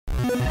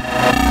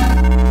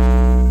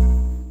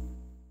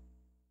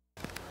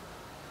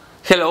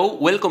Hello,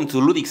 welcome to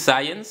Ludic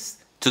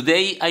Science.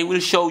 Today I will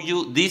show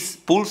you this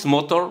pulse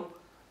motor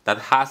that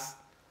has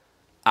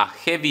a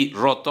heavy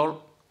rotor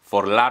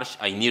for large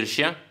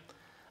inertia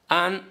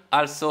and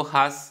also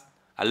has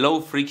a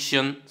low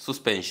friction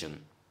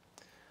suspension.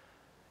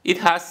 It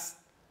has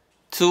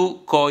two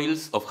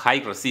coils of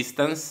high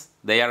resistance.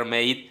 They are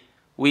made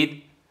with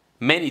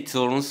many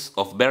turns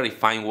of very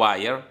fine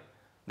wire.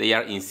 They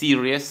are in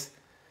series,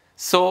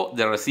 so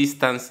the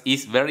resistance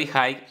is very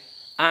high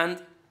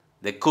and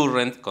the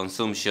current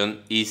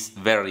consumption is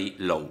very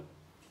low.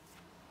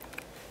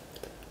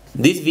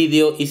 This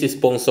video is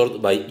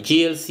sponsored by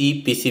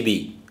GLC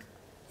PCB.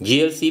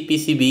 GLC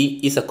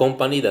PCB is a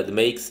company that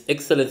makes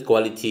excellent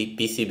quality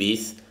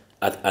PCBs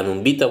at an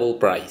unbeatable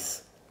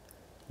price.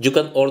 You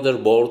can order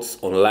boards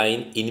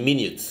online in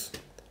minutes.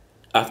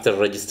 After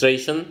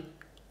registration,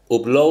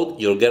 upload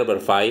your Gerber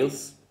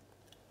files,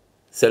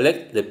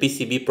 select the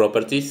PCB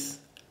properties,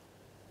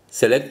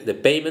 select the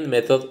payment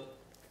method,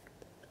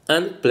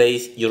 and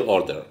place your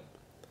order.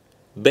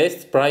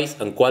 Best price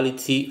and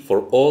quality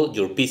for all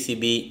your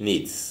PCB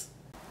needs.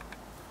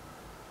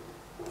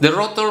 The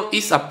rotor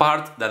is a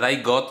part that I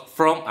got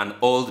from an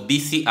old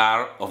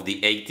VCR of the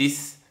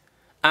 80s,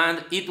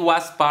 and it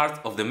was part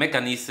of the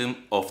mechanism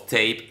of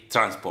tape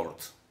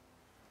transport.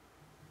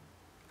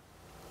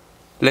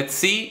 Let's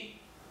see,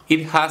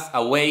 it has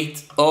a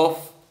weight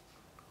of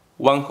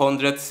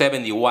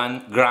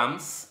 171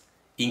 grams,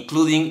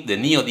 including the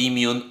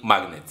neodymium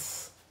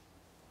magnets.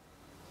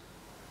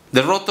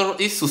 The rotor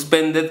is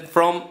suspended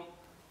from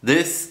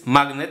these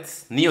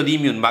magnets,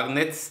 neodymium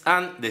magnets,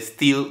 and the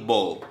steel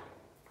ball.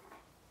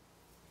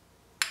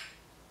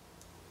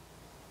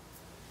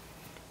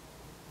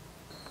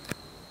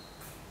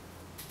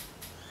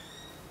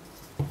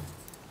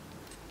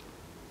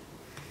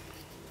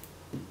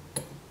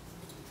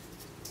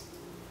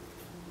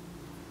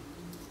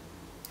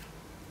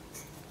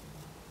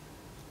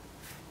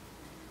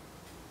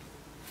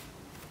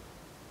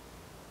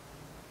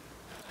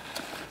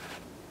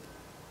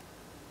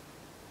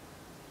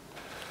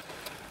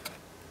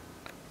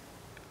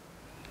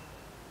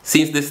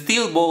 Since the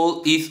steel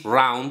ball is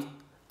round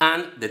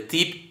and the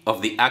tip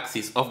of the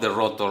axis of the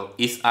rotor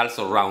is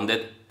also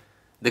rounded,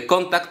 the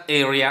contact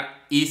area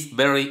is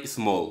very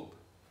small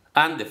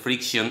and the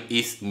friction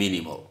is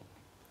minimal.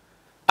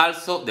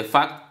 Also, the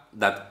fact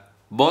that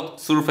both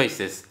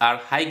surfaces are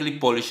highly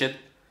polished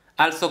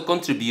also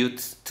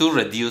contributes to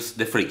reduce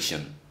the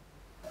friction.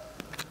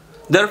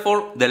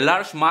 Therefore, the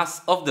large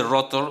mass of the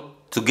rotor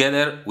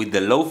together with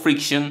the low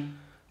friction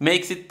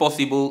makes it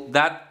possible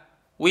that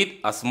with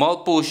a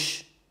small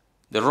push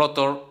the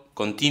rotor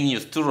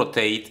continues to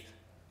rotate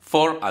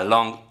for a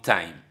long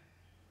time.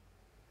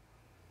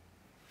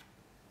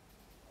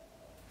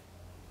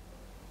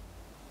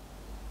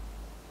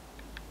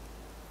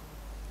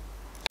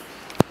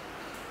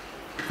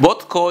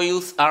 Both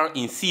coils are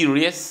in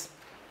series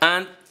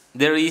and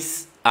there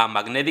is a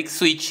magnetic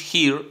switch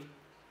here,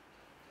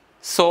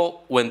 so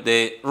when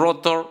the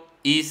rotor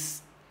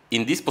is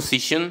in this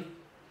position,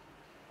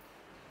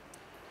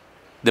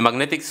 the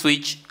magnetic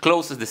switch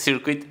closes the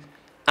circuit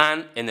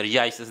and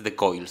energizes the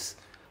coils,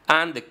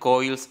 and the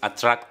coils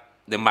attract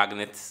the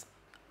magnets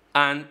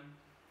and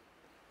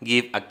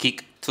give a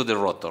kick to the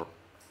rotor.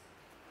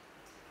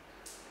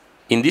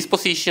 In this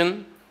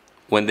position,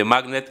 when the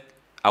magnet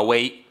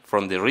away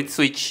from the reed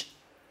switch,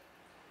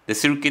 the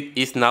circuit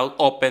is now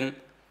open,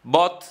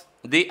 but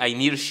the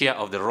inertia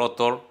of the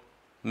rotor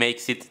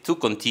makes it to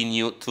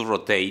continue to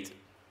rotate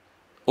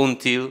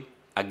until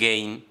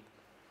again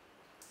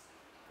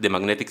the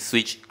magnetic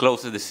switch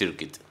closes the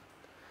circuit.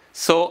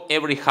 So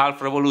every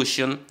half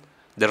revolution,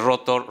 the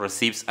rotor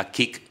receives a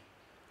kick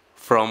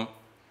from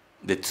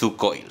the two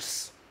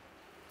coils.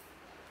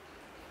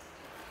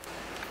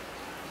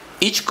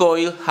 Each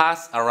coil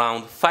has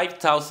around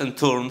 5,000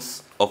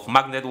 turns of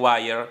magnet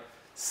wire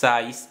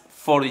size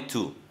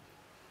 42.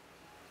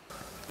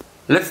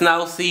 Let's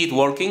now see it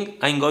working.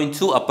 I'm going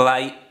to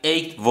apply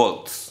 8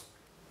 volts.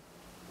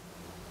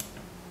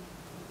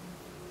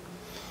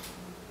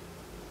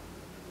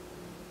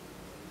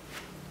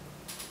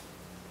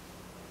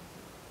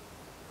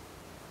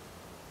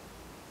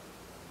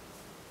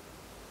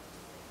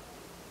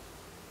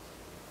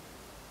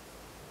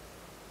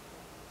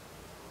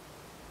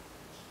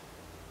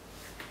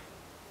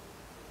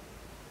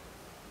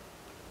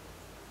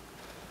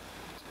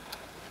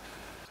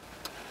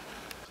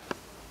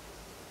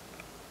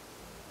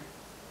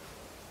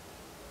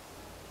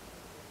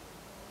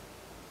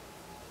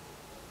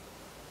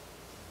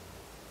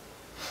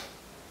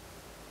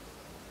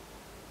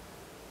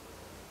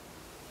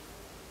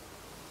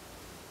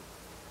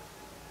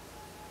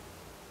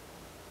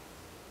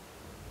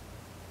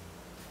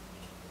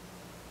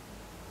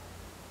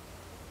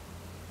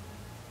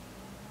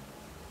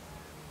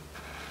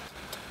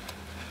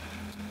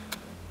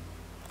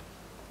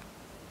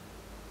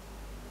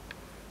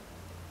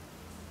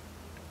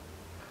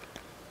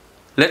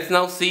 Let's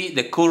now see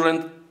the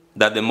current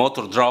that the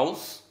motor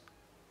draws.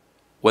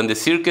 When the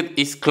circuit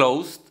is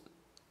closed,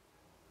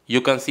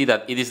 you can see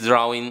that it is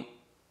drawing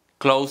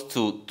close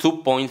to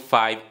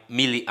 2.5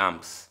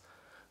 milliamps,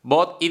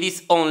 but it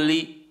is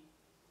only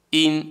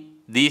in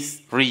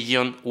this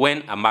region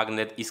when a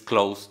magnet is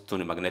close to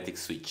the magnetic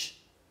switch.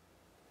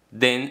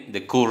 Then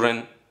the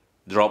current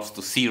drops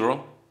to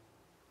zero,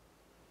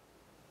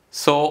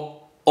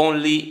 so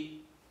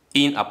only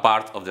in a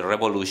part of the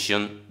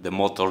revolution the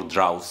motor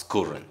draws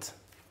current.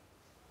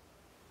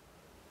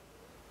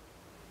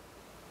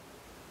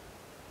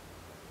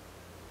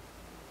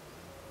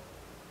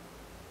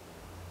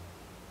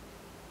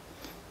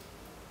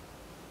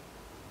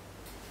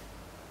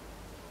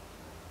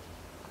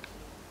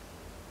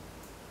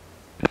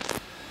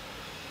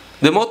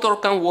 The motor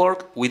can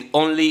work with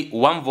only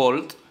 1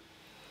 volt,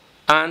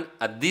 and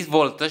at this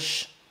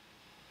voltage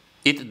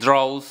it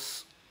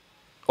draws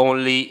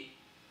only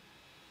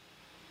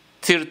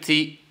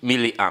 30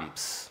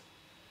 milliamps.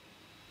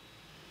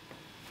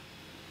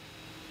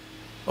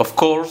 Of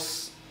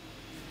course,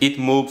 it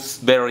moves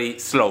very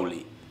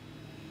slowly.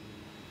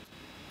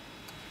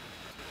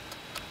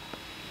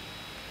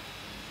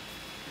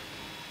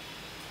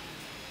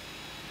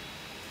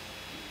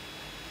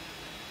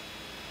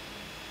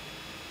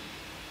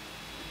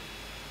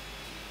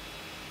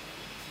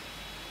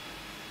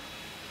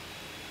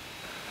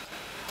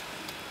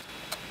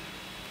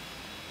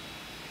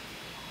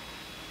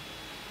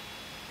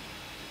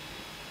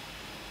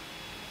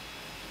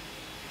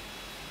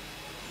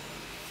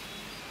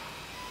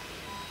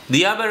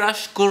 The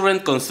average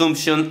current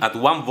consumption at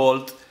 1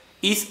 volt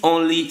is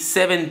only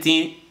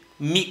 17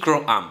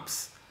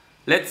 microamps.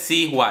 Let's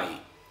see why.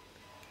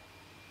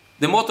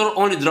 The motor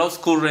only draws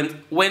current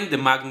when the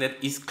magnet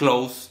is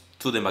close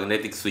to the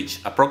magnetic switch,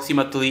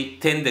 approximately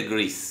 10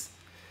 degrees.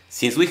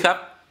 Since we have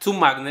 2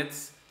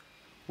 magnets,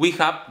 we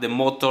have the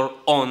motor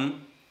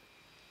on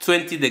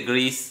 20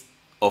 degrees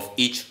of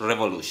each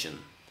revolution.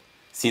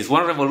 Since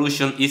one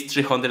revolution is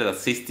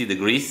 360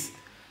 degrees,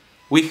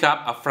 we have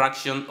a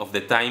fraction of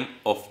the time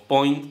of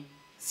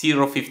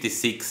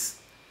 0.056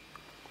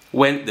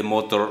 when the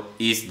motor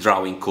is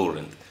drawing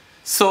current.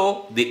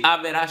 So the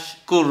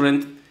average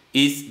current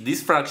is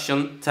this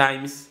fraction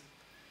times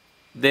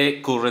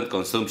the current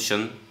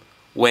consumption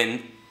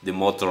when the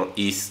motor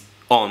is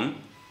on,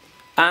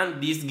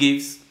 and this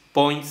gives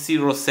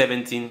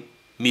 0.017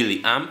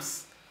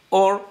 milliamps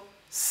or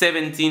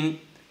 17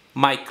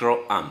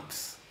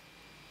 microamps.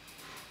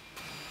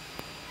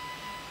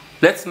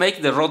 Let's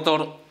make the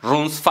rotor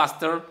runs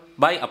faster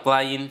by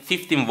applying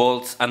 15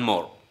 volts and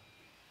more.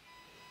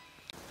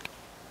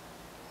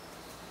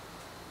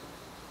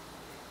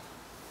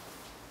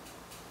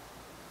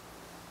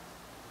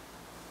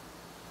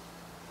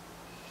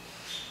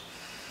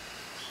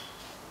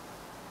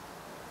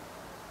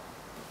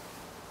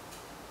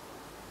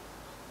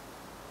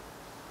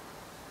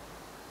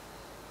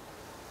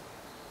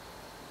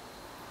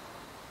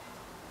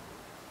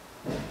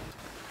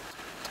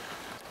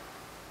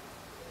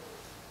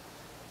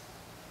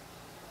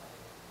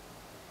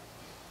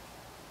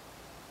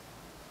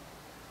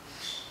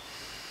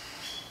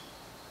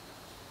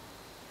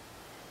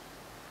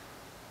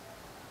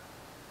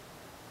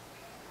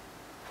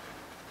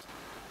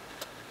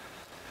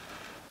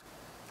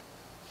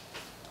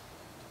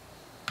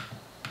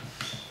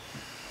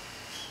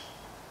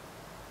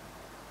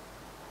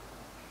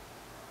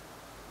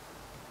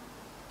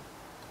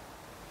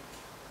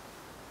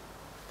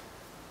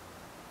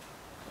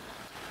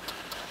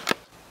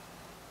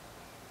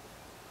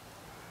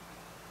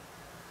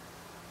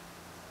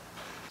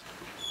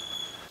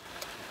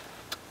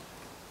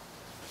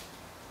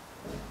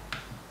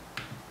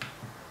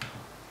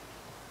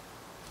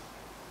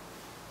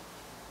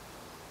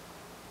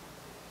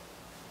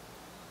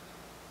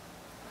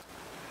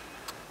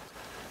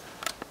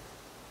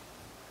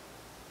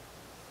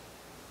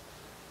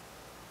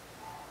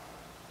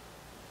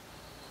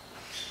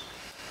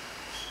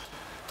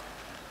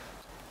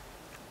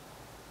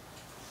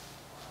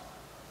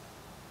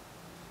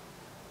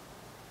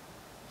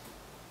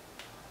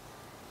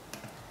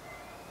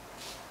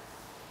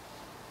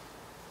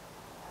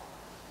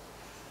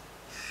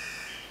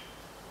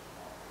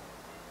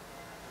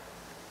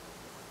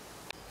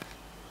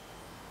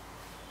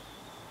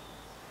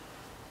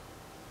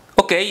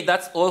 Okay,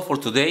 that's all for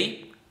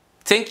today.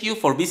 Thank you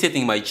for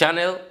visiting my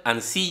channel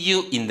and see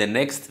you in the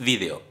next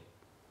video.